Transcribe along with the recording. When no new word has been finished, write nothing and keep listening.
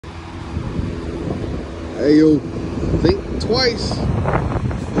Hey yo, think twice. You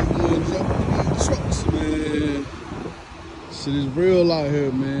gonna jump in these trucks, man. Shit is real out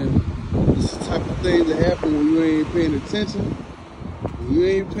here, man. This is the type of thing that happen when you ain't paying attention. When you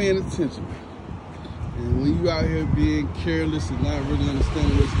ain't paying attention. And when you out here being careless and not really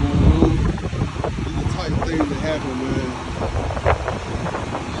understanding what's going on, these are the type of things that happen, man.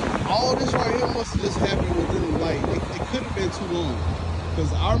 All this right here must have just happened within the light. It could have been too long.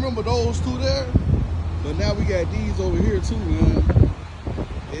 Because I remember those two there, but now we got these over here too, man.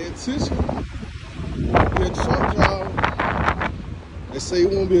 Pay attention. Be a truck driver. They say you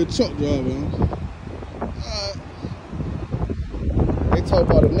want to be a truck driver, man. They talk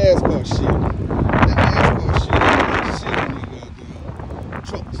about the NASCAR shit. That NASCAR shit on these goddamn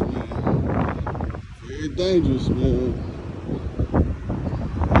trucks, man. Very dangerous, man.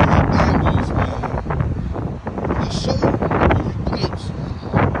 Show you, get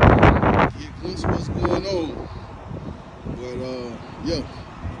a glimpse what's going on. But yeah,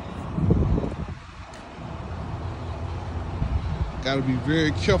 gotta be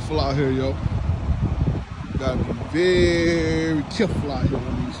very careful out here, yo. Gotta be very careful out here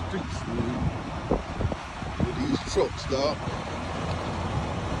on these streets, man. With these trucks, dog.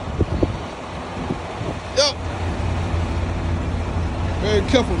 Yep. Very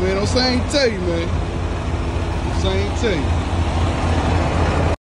careful, man. I'm saying, tell you, man. Same thing.